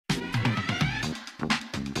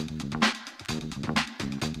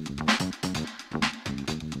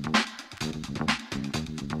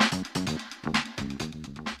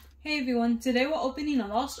everyone, today we're opening a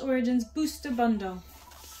Lost Origins booster bundle.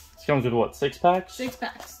 This comes with what, 6 packs? 6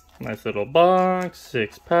 packs. Nice little box,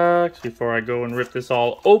 6 packs. Before I go and rip this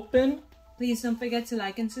all open, please don't forget to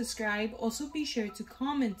like and subscribe. Also be sure to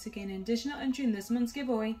comment to gain an additional entry in this month's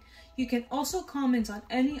giveaway. You can also comment on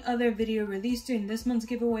any other video released during this month's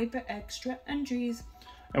giveaway for extra entries.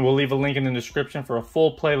 and we'll leave a link in the description for a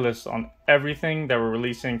full playlist on everything that we're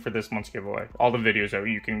releasing for this month's giveaway. All the videos that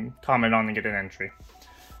you can comment on and get an entry.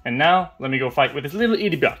 And now, let me go fight with this little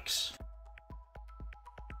itty box.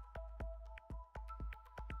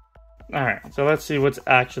 Alright, so let's see what's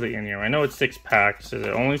actually in here. I know it's 6 packs. Is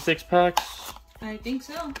it only 6 packs? I think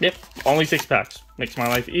so. Yep, only 6 packs. Makes my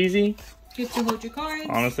life easy. Get to hold your cards.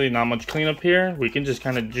 Honestly, not much cleanup here. We can just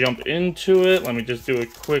kind of jump into it. Let me just do a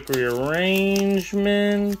quick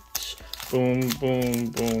rearrangement. Boom, boom,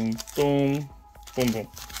 boom, boom, boom, boom.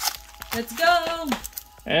 Let's go!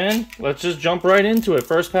 And let's just jump right into it.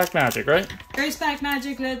 First pack magic, right? First pack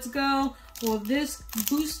magic, let's go. Will this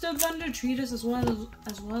booster bundle treat us as well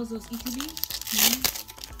as those eevees?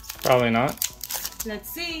 Probably not. Let's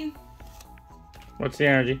see. What's the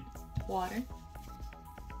energy? Water.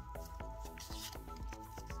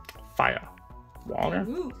 Fire. Water.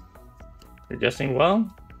 Ooh. You're guessing well.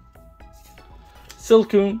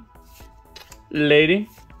 Silcoon. Lady.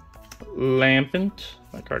 Lampant.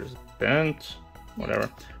 My card is bent. Whatever.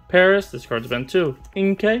 Paris. This card's bent too.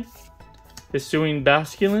 Inkay. Hisuian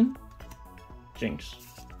Basculin. Jinx.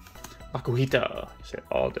 Makuhita. You say it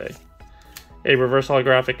all day. A reverse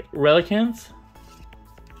holographic Relicanth.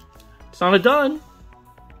 It's not a done.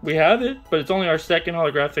 We have it, but it's only our second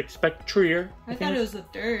holographic Spectrier. I thought it was the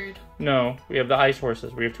third. No, we have the Ice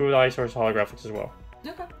Horses. We have 2 of the Ice Horse holographics as well.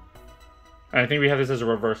 Okay. And I think we have this as a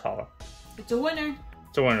reverse holo. It's a winner.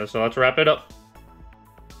 It's a winner, so let's wrap it up.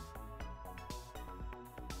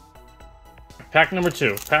 Pack number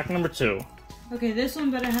 2. Pack number 2. Okay, this one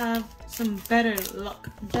better have some better luck,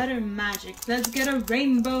 better magic. Let's get a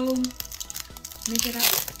rainbow. Make it up,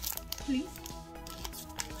 please.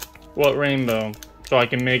 What rainbow? So I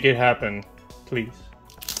can make it happen, please.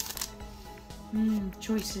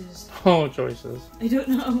 Choices. Oh, choices. I don't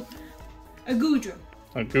know. A Gudra.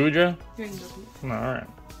 A Gudra? Rainbow. Alright.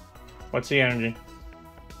 What's the energy?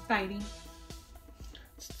 Fighting.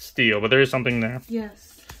 Steel, but there is something there.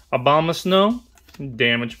 Yes. Abomasnow.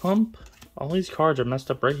 Damage Pump. All these cards are messed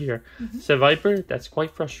up right here. Seviper, that's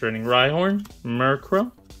quite frustrating. Rhyhorn,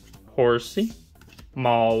 Murkrow, Horsey,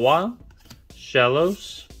 Mawile,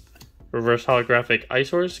 Shellos, reverse holographic Ice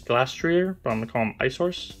Horse, Glastrier, but I'm gonna call him Ice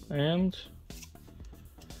Horse, and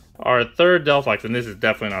our third Delphox, and this is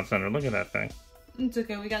definitely not centered. Look at that thing. It's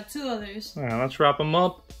okay, we got 2 others. Alright, let's wrap them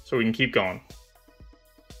up so we can keep going.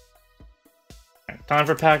 Right, time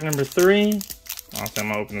for pack number 3. Honestly, I'm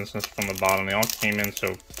gonna open this from the bottom. They all came in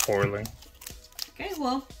so poorly. Okay,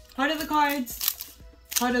 well, heart of the cards.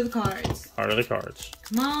 Heart of the cards. Heart of the cards.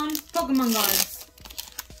 Come on, Pokemon cards.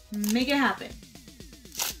 Make it happen.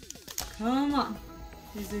 Come on.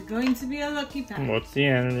 Is it going to be a lucky pack? What's the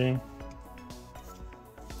energy?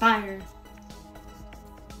 Fire.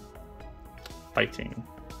 Fighting.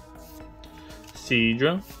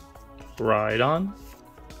 Seadra. Rhydon.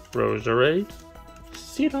 Roserade.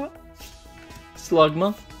 Seedot.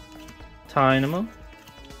 Slugma. Tynamo.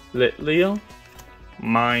 Litleo.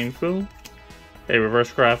 Mindful. A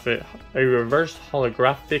reverse holographic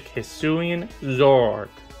Hisuian Zorg.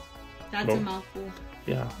 That's a mouthful.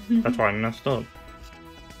 Yeah, that's why I messed up.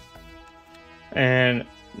 And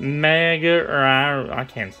Mega, I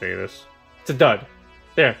can't say this. It's a dud.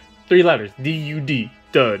 There, 3 letters. D-U-D.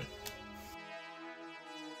 Dud.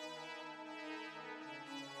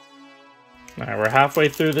 Alright, we're halfway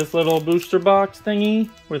through this little booster box thingy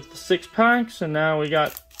with the 6 packs, and now we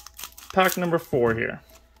got pack number 4 here.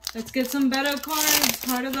 Let's get some better cards.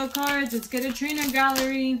 Heart of the cards. Let's get a trainer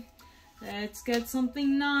gallery. Let's get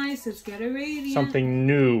something nice. Let's get a radiant. Something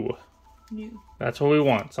new. New. That's what we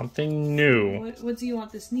want. Something new. What do you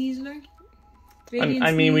want? The Sneasler?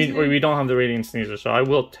 I mean, we don't have the Radiant Sneasler, so I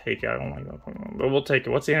will take it. I don't like that Pokemon, but we'll take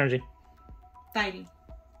it. What's the energy? Fighting.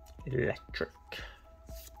 Electric.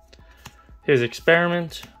 His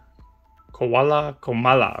experiment. Komala.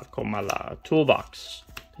 Toolbox.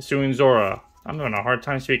 Hisuian Zora. I'm having a hard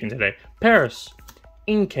time speaking today. Paris.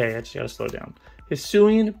 Inkay. I just gotta slow down.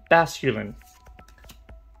 Hisuian Basculin.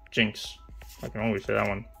 Jinx. I can always say that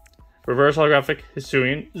one. Reverse holographic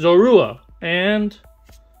Hisuian Zorua. And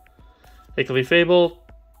Ickley Fable.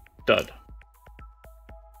 Dud.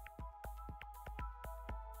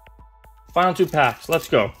 Final 2 packs. Let's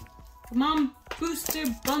go. Come on. booster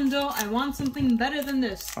bundle. I want something better than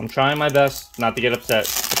this. I'm trying my best not to get upset.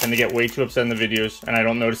 I tend to get way too upset in the videos, and I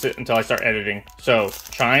don't notice it until I start editing. So,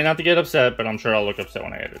 trying not to get upset, but I'm sure I'll look upset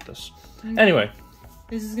when I edit this. Okay. Anyway.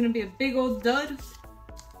 This is gonna be a big old dud.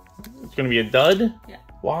 It's gonna be a dud? Yeah.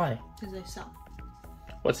 Why? Because I suck.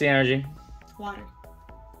 What's the energy? Water.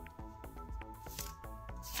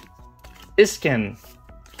 Isken,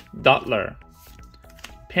 Dottler,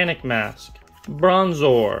 Panic Mask,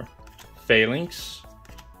 Bronzor, Phalanx,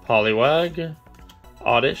 Poliwag,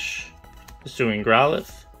 Oddish, Pursuing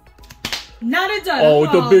Growlithe. Not a dud. Oh,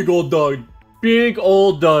 the big old dud. Big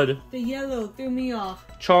old dud. The yellow threw me off.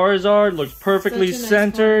 Charizard looks perfectly Such a nice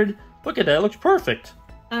centered. card. Look at that, it looks perfect.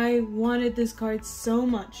 I wanted this card so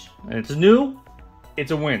much. And it's new,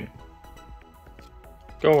 it's a win.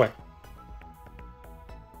 Go away.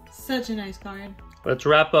 Such a nice card. Let's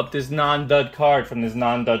wrap up this non-dud card from this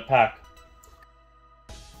non-dud pack.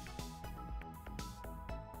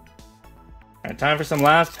 Alright, time for some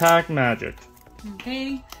last pack magic.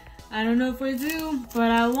 Okay. I don't know if we're due,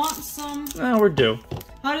 but I want some. No, we're due.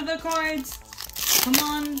 Out of the cards. Come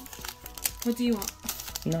on. What do you want?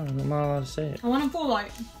 No, I'm not allowed to say it. I want a full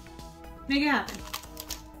art. Make it happen.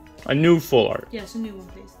 A new full art. Yes, a new one,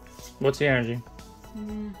 please. What's the energy?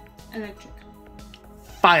 Electric.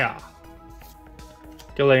 Fire!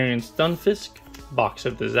 Galarian Stunfisk, Box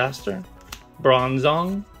of Disaster,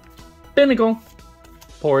 Bronzong, Pinnacle,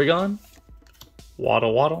 Porygon,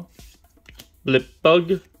 Waddle Waddle,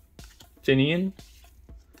 Blipbug, Finian,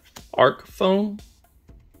 Arc Phone,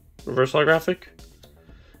 Reverse Holographic,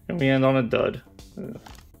 and we end on a dud. Ugh.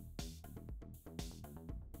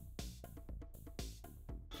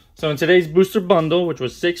 So in today's booster bundle, which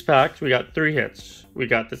was 6 packs, we got 3 hits. We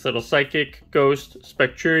got this little Psychic, Ghost,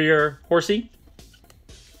 Spectrier, Horsey.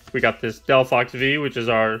 We got this Delphox V, which is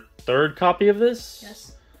our 3rd copy of this.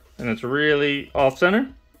 Yes. And it's really off-center.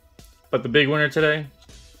 But the big winner today,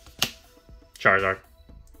 Charizard.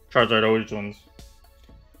 Charizard always wins.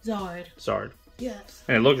 Zard. Yes.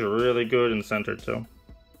 And it looks really good in center too.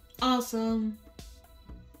 Awesome.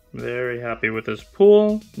 Very happy with this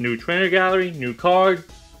pool. New trainer gallery, new card.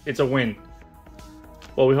 It's a win.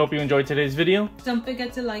 Well, we hope you enjoyed today's video. Don't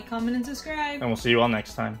forget to like, comment, and subscribe. And we'll see you all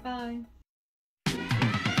next time. Bye.